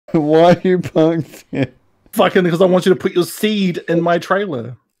Why are you punked here? Fucking because I want you to put your seed in my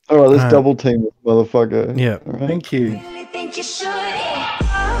trailer. Alright, let's double team this motherfucker. Yeah. Right. Thank you. Do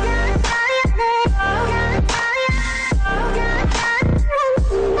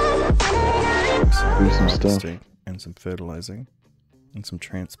some stuff. And some fertilizing. And some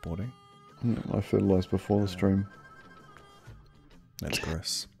transporting. Yeah, I fertilized before the stream. That's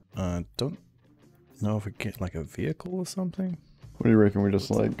gross. Don't know if we get like a vehicle or something. What do you reckon? We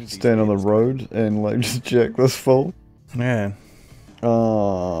just like stand on the road and like just jack this full? Yeah.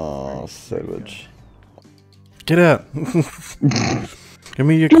 Oh, savage. Get out. Give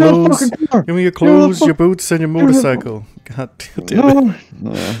me your clothes. Give me your clothes, your boots, and your motorcycle. God damn it.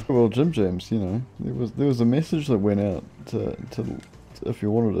 No. Well, Jim Jams, you know, there was a message that went out to if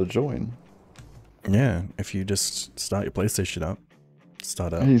you wanted to join. Yeah, if you just start your PlayStation up,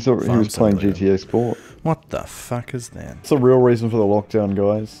 start up. He was playing GTA Sport. What the fuck is that? It's the real reason for the lockdown,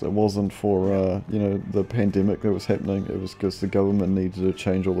 guys. It wasn't for, you know, the pandemic that was happening. It was because the government needed to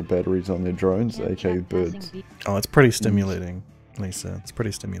change all the batteries on their drones, aka birds. Oh, it's pretty stimulating, Lisa. It's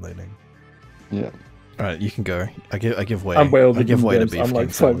pretty stimulating. Yeah. Alright, you can go. I give way. I'm well. I give way to beef. I'm like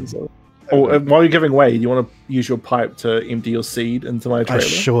oh, while you're giving way, do you want to use your pipe to empty your seed into my trailer? I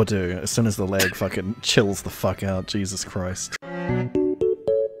sure do. As soon as the leg fucking chills the fuck out. Jesus Christ.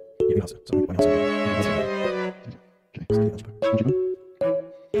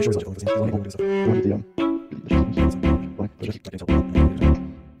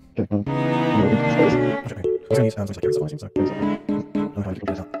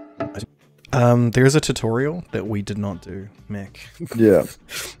 There's a tutorial that we did not do, Mick. Yeah.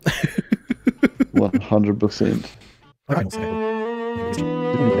 100%.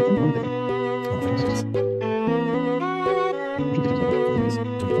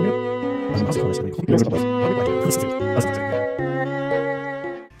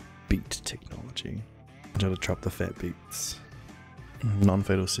 Beat technology. I'm trying to trap the fat beats.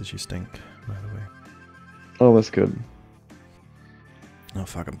 Non-fatal says you stink, by the way. Oh, that's good. Oh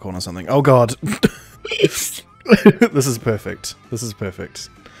fuck, I'm calling something. Oh god! This is perfect. This is perfect.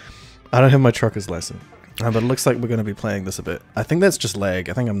 I don't have my trucker's lesson. But it looks like we're going to be playing this a bit. I think that's just lag.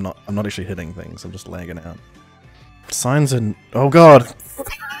 I think I'm not actually hitting things. I'm just lagging out. Signs and... Oh god!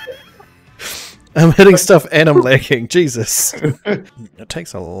 I'm hitting stuff and I'm lagging. Jesus. It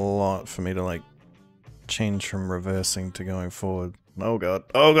takes a lot for me to like change from reversing to going forward. Oh god.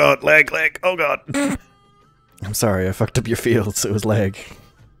 Oh god. Lag. Oh god. I'm sorry. I fucked up your fields. It was lag.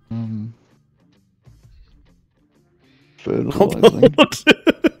 Fertilizing.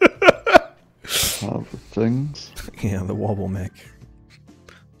 Things. Yeah, the wobble mech.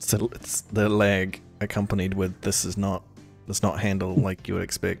 So it's the lag accompanied with this is not handle like you would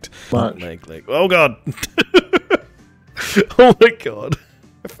expect. Lag. Oh god! Oh my god!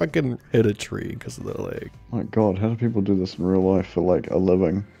 I fucking hit a tree because of the lag. My god, how do people do this in real life for like a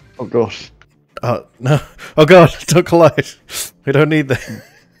living? Oh gosh. No. Oh god, don't collide. We don't need that.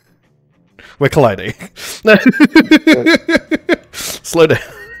 We're colliding. No. Slow down.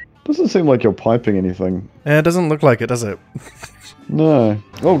 Doesn't seem like you're piping anything. Yeah, it doesn't look like it, does it? No.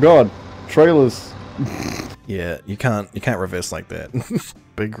 Oh god. Trailers. Yeah, you can't reverse like that.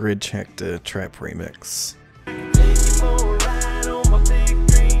 Big Red Tractor Trap Remix.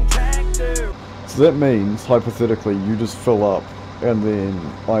 So that means, hypothetically, you just fill up, and then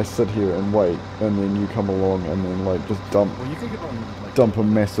I sit here and wait, and then you come along and then like just dump a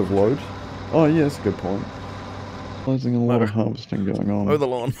massive load. Oh yeah, that's a good point. There's a lot of harvesting going on. Oh, the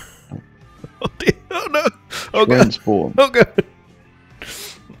lawn. Oh dear. Oh no. Oh god. Transport. Oh god.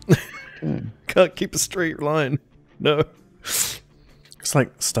 Okay. Can't keep a straight line. No. It's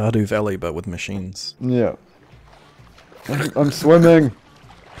like Stardew Valley, but with machines. Yeah. I'm swimming.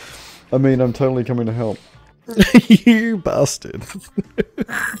 I mean, I'm totally coming to help. You bastard.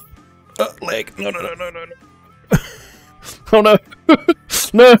 Leg. No. Oh no.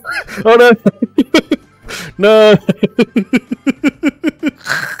 No. Oh no. No.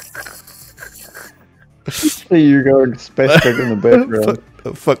 You go spastic in the background.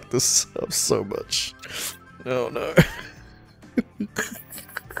 Fuck this up so much. Oh no.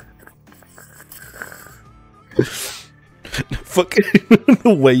 Fuck.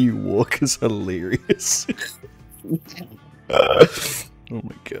 The way you walk is hilarious. Oh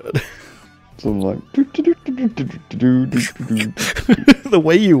my god. So I'm like... The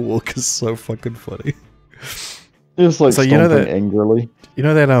way you walk is so fucking funny. Just like so stomping you know that, angrily. You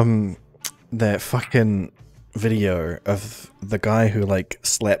know that that fucking video of the guy who like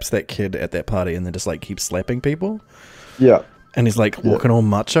slaps that kid at that party and then just like keeps slapping people? Yeah. And he's like walking all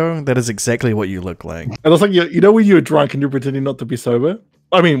macho? That is exactly what you look like. It looks like you know when you're drunk and you're pretending not to be sober?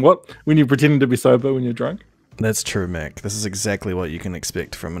 I mean, what? When you're pretending to be sober when you're drunk? That's true, Mac. This is exactly what you can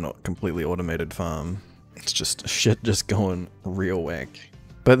expect from a not completely automated farm. It's just shit just going real whack.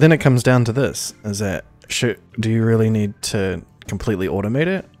 But then it comes down to this, is that, do you really need to completely automate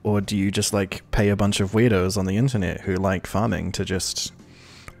it? Or do you just, like, pay a bunch of weirdos on the internet who like farming to just,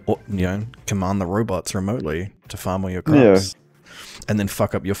 you know, command the robots remotely to farm all your crops? Yeah. And then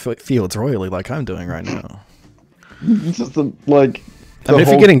fuck up your fields royally like I'm doing right now. It's just like... I mean, if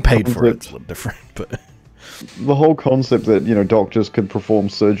you're getting paid for it, it's a little different, but... The whole concept that, you know, doctors could perform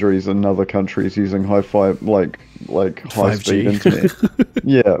surgeries in other countries using high-speed internet.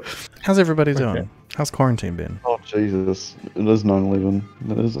 Yeah. How's everybody doing? How's quarantine been? Oh, Jesus. It is 9/11.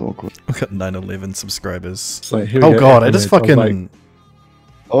 That is awkward. I've got 9/11 subscribers. Like, oh god, I just fucking... Like...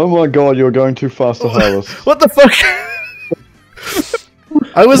 Oh my god, you're going too fast to harvest. What the fuck?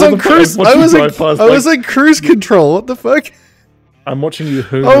 I was on cruise... I was in cruise control, what the fuck? I'm watching you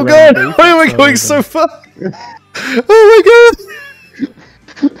hoover. Oh god, why am I going so far? Oh my god!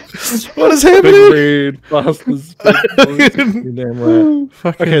 What is happening? Big red bastards. Damn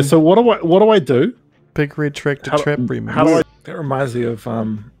right. Okay, so what do I do? Big red tractor trap remix. How do I? That reminds me of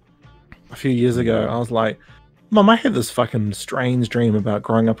a few years ago. I was like, Mum, I had this fucking strange dream about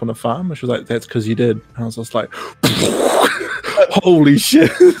growing up on a farm. And she was like, that's because you did. And I was just like, holy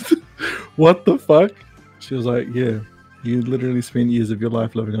shit. What the fuck? She was like, yeah. You literally spent years of your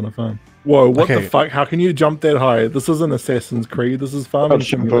life living on a farm. Whoa, what the fuck? How can you jump that high? This isn't Assassin's Creed. This is farming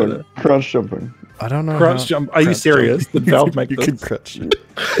simulator. Crouch jumping. I don't know. Crouch jump. Are you serious? Did Valve make this? You can crouch.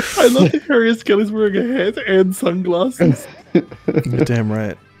 I love that Harry Skelly's wearing a hat and sunglasses. You're damn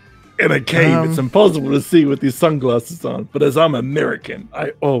right. In a cave, it's impossible to see with these sunglasses on. But as I'm American,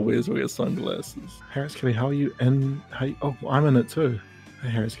 I always wear sunglasses. Harry Skelly, how are you in? Oh, I'm in it too. Hey,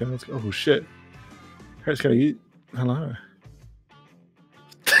 Harry Skelly, let's go. Oh shit. Harry Skelly, you... Hello.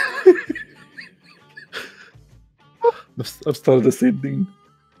 I've started ascending.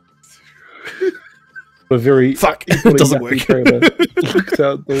 A very fuck. It doesn't work. Looks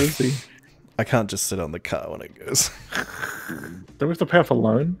outdoorsy. I can't just sit on the car when it goes. Don't we have to pay off a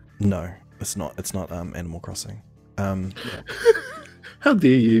loan? No, it's not. It's not Animal Crossing. Yeah. How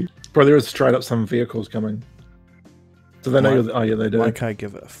dare you, bro? There is straight up some vehicles coming. Do they know? Oh yeah, they do. Like I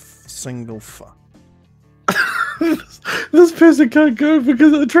give a single fuck. This person can't go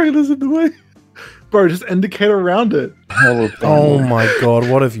because the trailer's in the way. Bro, just indicate around it. Oh my god,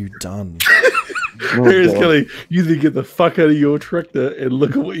 what have you done? Harry Skelly, you need to get the fuck out of your tractor and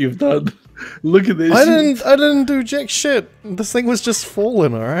look at what you've done. Look at this. I didn't do jack shit. This thing was just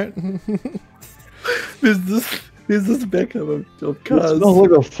falling, alright? There's this backup of cars. It's not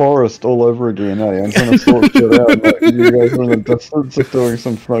like a forest all over again, eh? I'm trying to sort shit out. Like, you guys are in the distance of doing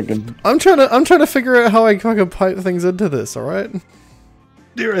some fucking... I'm trying to figure out how I fucking pipe things into this, alright?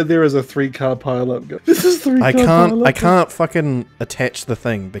 There is a 3-car pileup. This is 3-car pileup. I can't fucking attach the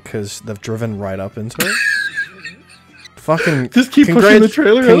thing because they've driven right up into it. Fucking just keep pushing the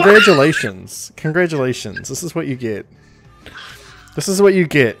trailer. Congratulations. Congratulations. This is what you get. This is what you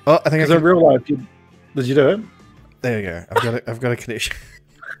get. Oh, I think in real life. Did you do it? There you go. I've got a connection.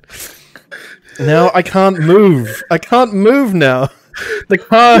 Now I can't move. I can't move now. The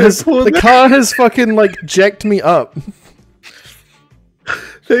car has fucking like jacked me up.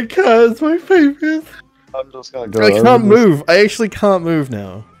 That car is my favorite. I'm just gonna go. I can't move. I actually can't move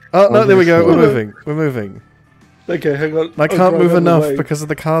now. Oh no, there we go. We're moving. We're moving. Okay, hang on. I can't move enough because of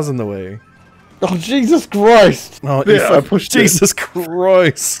the cars in the way. Oh Jesus Christ! Oh yeah, I pushed Jesus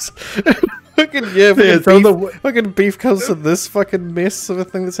Christ! Fucking yeah, fucking beef comes to this fucking mess of a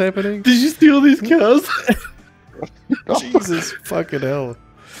thing that's happening. Did you steal these cars? Jesus fucking hell!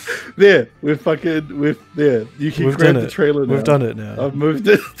 There, we're there. You can grab the trailer now. We've done it now. I've moved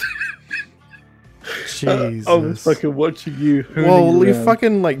it. Jesus. I was fucking watching you. Well, you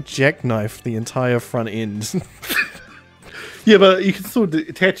fucking like jackknifed the entire front end. Yeah, but you can still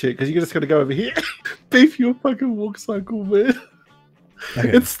attach it because you just gotta go over here. Beef your fucking walk cycle, man. Okay.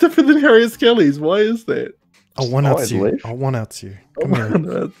 It's stiffer than Harry Skelly's. Why is that? I'll one out you. I'll one out you. Come here.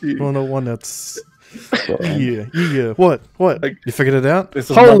 No, one outs. Yeah. What? Like, you figured it out?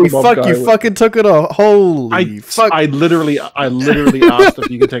 Holy fuck! You fucking took it off. Holy fuck! I literally asked if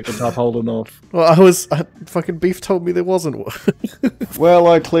you could take the top holding off. Well, fucking Beef told me there wasn't one. Well,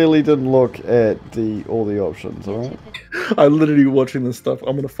 I clearly didn't look at all the options. All right. I'm literally watching this stuff.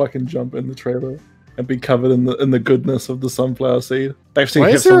 I'm gonna fucking jump in the trailer and be covered in the goodness of the sunflower seed. They've seen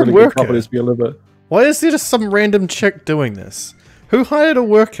have some really good properties to be a liver. Why is there just some random chick doing this? Who hired a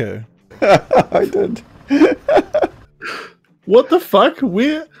worker? I did. What the fuck?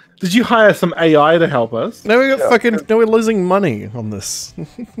 Where? Did you hire some AI to help us? No, we got fucking. No, we're losing money on this.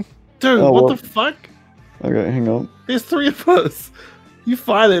 Dude, Oh, what well. the fuck? Okay, hang on. There's 3 of us. You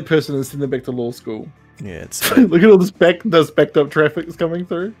fire that person and send them back to law school. Yeah, it's. Look at all this backed up traffic that's coming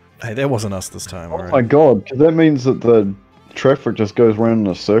through. Hey, that wasn't us this time. Oh Alright. my god, because that means that the traffic just goes round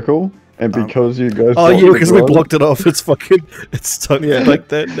in a circle, and because you guys. Oh yeah, because we road- blocked it off. It's fucking. It's stuck like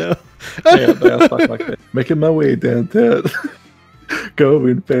that now. Yeah, they are stuck like that. Making my way downtown.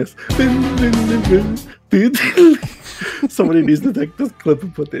 Going fast. Somebody needs to take this clip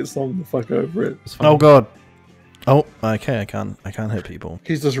and put that song the fuck over it. It's Oh fine. god. Oh, okay. I can't hit people.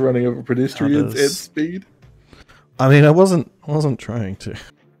 He's just running over pedestrians Others. at speed. I mean, I wasn't trying to.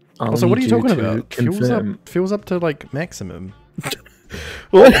 Also, what are you talking about? Confirm. Fuel's up to like maximum.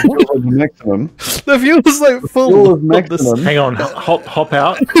 What? What was the maximum? The fuel's like full. Fuel is of this- maximum. Hang on, hop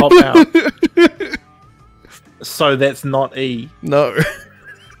out, hop out. So that's not E. No.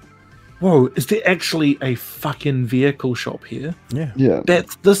 Whoa, is there actually a fucking vehicle shop here? Yeah, Yeah.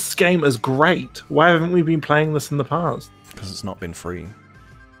 This game is great. Why haven't we been playing this in the past? because it's not been free.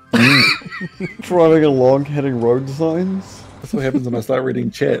 Driving along, hitting road signs. That's what happens when I start reading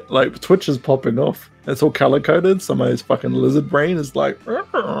chat. Like Twitch is popping off. It's all color coded. Somebody's fucking lizard brain is like.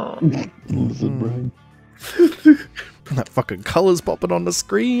 Lizard brain. That fucking color's popping on the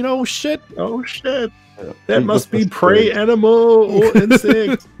screen. Oh shit! Oh shit! Yeah. That must be That's prey, great. animal, or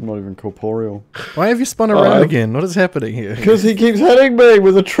insect. Not even corporeal. Why have you spun around Oh. again? What is happening here? Because he keeps hitting me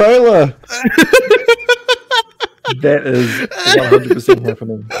with a trailer. That is 100%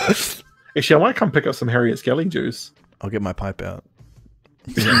 happening. Actually, I might come pick up some Harriet Skelly juice. I'll get my pipe out.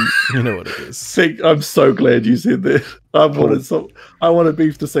 You know what it is. See, I'm so glad you said that. I wanted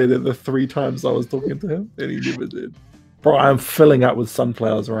Beef to say that the 3 times I was talking to him, and he never did. Bro, I'm filling up with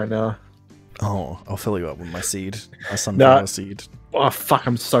sunflowers right now. Oh, I'll fill you up with my seed, my sunflower seed. Oh fuck!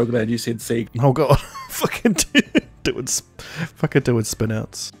 I'm so glad you said seed. Oh god, fucking doing spin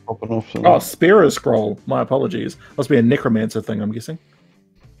outs. Popping off. Oh, Spira scroll. My apologies. Must be a necromancer thing. I'm guessing.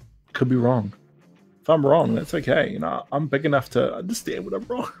 Could be wrong. If I'm wrong, that's okay. You know, I'm big enough to understand when I'm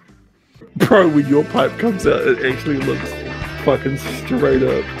wrong. Bro, when your pipe comes out, it actually looks fucking straight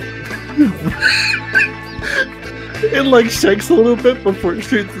up. It like shakes a little bit before it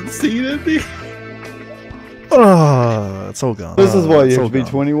shoots its seed at me. Oh, it's all gone. This is why It's you all have to be gone.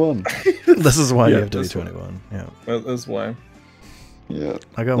 21. This is why Yeah, you have to be that's why. 21. Yeah, That's why. Yeah.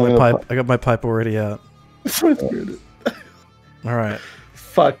 I got Oh, my yeah, pipe. I got my pipe already out. So weird. All right.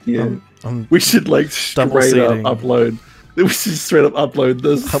 Fuck yeah. I'm We should like Double straight up seeding. upload. We should straight up upload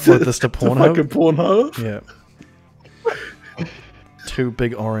this. upload this to Pornhub. fucking Pornhub. Yeah. 2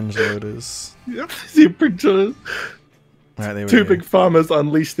 big orange loaders. Yeah. See pictures. All right, there we Two go. big farmers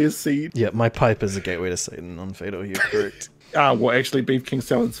unleash their seed. Yeah, my pipe is a gateway to Satan on Fatal. You're correct. Well, actually, Beef King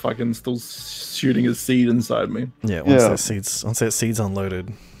Salad's fucking still shooting his seed inside me. Yeah, Yeah. once that seed's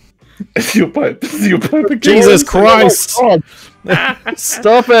unloaded. It's your pipe. It's your pipe again. Jesus Christ! Oh,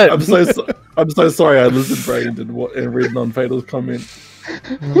 Stop it! I'm so sorry. I lizard brained and read non-fatal's comment.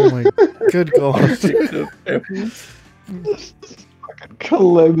 Oh my good god! Apples.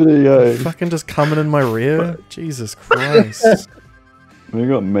 calamity, eh? Fucking just coming in my rear. Jesus Christ! You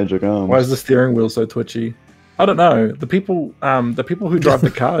got magic arms. Why is the steering wheel so twitchy? I don't know. The people who drive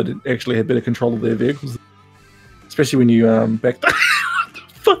the car actually had better control of their vehicles, especially when you back.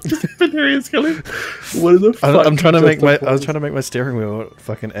 Fuck, just Harriet Skelly. What is the fuck? I'm trying to make my. I was just trying to make my steering wheel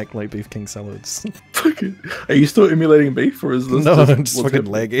fucking act like Beef King Salads. fucking. Are you still emulating Beef, or is this? No, just I'm just what's fucking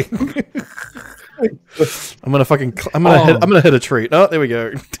happening? lagging. I'm gonna fucking. I'm gonna hit a tree. Oh, there we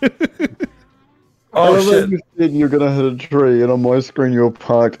go. Oh I shit! You said you're gonna hit a tree, and on my screen you're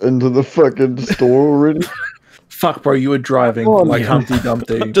parked into the fucking store already. Fuck, bro, you were driving Oh, like man. Humpty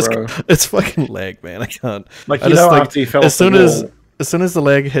Dumpty, Just, bro. it's fucking lag, man. I can't. Like I you just, know like, after you fell as off the soon as wall. as soon as the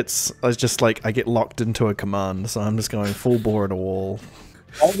lag hits, I was just like I get locked into a command, so I'm just going full bore at a wall.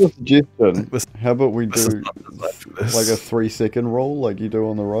 I have a suggestion. This- How about we this is do like a 3-second roll, like you do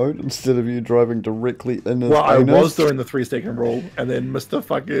on the road, instead of you driving directly in his Well, I anus? was doing the 3-second roll, and then Mr.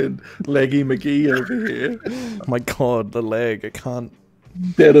 fucking Laggy McGee over here Oh my god, the lag! I can't.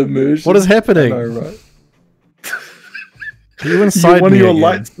 that immersion. What is happening? I know, right? Are you inside One me of your again?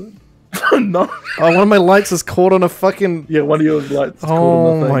 lights. No. Oh, one of my lights is caught on a fucking. Yeah, one of your lights.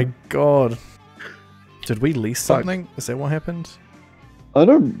 Oh my god! Did we lease Fuck. something? Is that what happened? I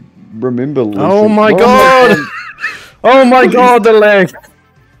don't remember. Oh leasing- my god! Oh my god, the lag!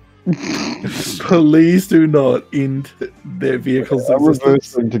 Please do not end their vehicle's I'm existence.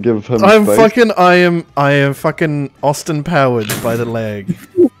 reversing to give him I'm space. fucking. I am fucking Austin powered by the lag.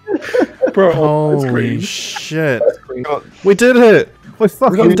 Bro, on my Holy screen. shit! God, We did it! We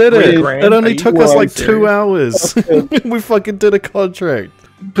fucking got did it. 3 grand. It only Are took you us like serious? 2 hours. We fucking did a contract.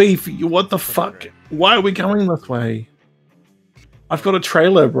 Beef, what the fuck? Why are we going this way? I've got a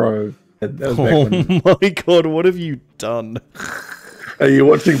trailer, bro. That was back when... Oh my god, what have you done? Are you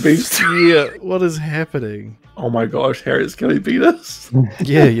watching Beef? Yeah, what is happening? Oh my gosh, Harriet's gonna beat us.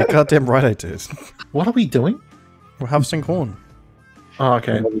 Yeah, you're goddamn right I did. What are we doing? We're harvesting corn. Oh,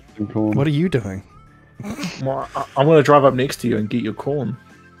 okay. What are you doing? Well, I'm gonna drive up next to you and get your corn.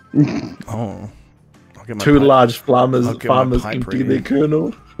 Oh. I'll get my 2 pipe. large farmers I'll get my pipe empty ready. their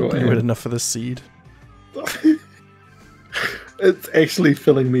kernel. You had enough for the seed? It's actually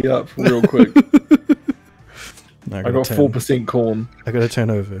filling me up real quick. No, I got 4% corn. I gotta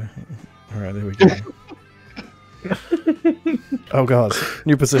turn over. Alright, there we go. Oh god,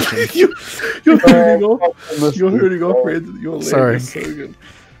 new position. You're hurting off. You're hurting off, Brandon. Your leg Sorry. is so good.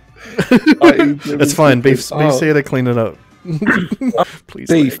 It's fine, Beef's here to clean it up. Please,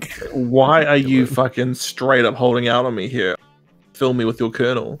 Beef, leg. why are you fucking straight up holding out on me here? Fill me with your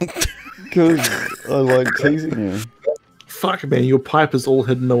kernel. Because I like teasing you. Fuck, man, your pipe is all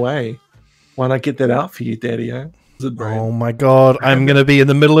hidden away. Why not get that out for you, Daddy-o? Is it brain? Oh my god, I'm gonna be in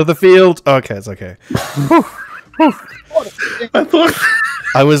the middle of the field. Okay, it's okay. I thought...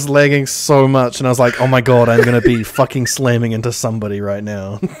 I was lagging so much, and I was like, oh my god, I'm gonna be fucking slamming into somebody right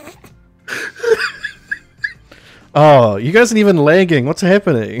now. Oh, you guys aren't even lagging. What's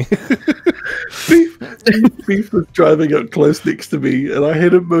happening? Beef was driving up close next to me, and I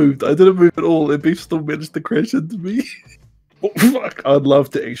hadn't moved. I didn't move at all, and Beef still managed to crash into me. Oh, fuck! I'd love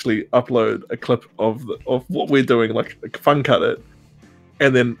to actually upload a clip of what we're doing, like Funcut it,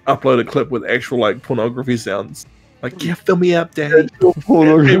 and then upload a clip with actual like pornography sounds. Like, yeah, fill me up, Daddy. And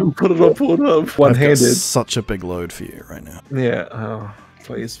put it on Pornhub. One-handed. Such a big load for you right now. Yeah. Oh,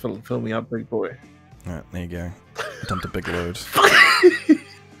 please fill me up, big boy. Alright, there you go. Dumped a big load.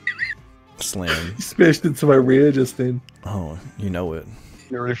 Slam. You smashed into my rear just then. Oh, you know it.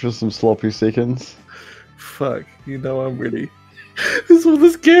 You ready for some sloppy seconds? Fuck, you know I'm ready. There's all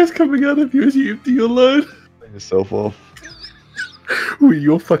this gas coming out of you as you empty your load. Take yourself off. Where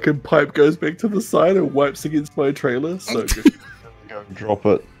your fucking pipe goes back to the side and wipes against my trailer. So good. Go drop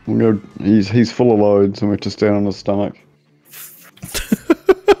it. We'll go. He's full of loads, and we have to stand on his stomach.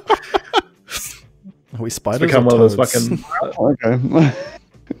 Are we spiders Become or one of those toads? fucking. Okay.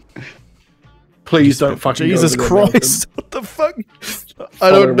 Please don't fucking. Jesus go over there, Christ! What the fuck?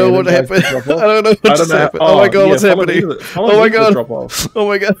 I don't know what happened. I drop off. don't know what just happened. Oh my god, what's happening? Oh my god! Oh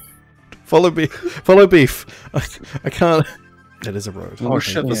my god! Follow beef. Follow beef. I can't. That is a road. Oh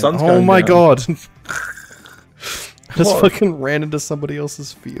shit! The Yeah. sun's Oh going my down. god! I just What? fucking ran into somebody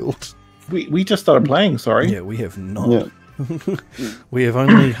else's field. We just started playing. Sorry. Yeah, we have not. Yeah. We have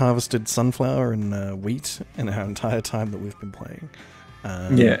only harvested sunflower and wheat in our entire time that we've been playing.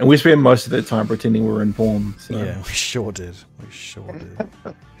 Yeah, and we spent most of that time pretending we were informed. So. Yeah, we sure did. We sure did.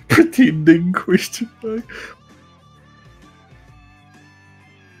 Pretending question mark.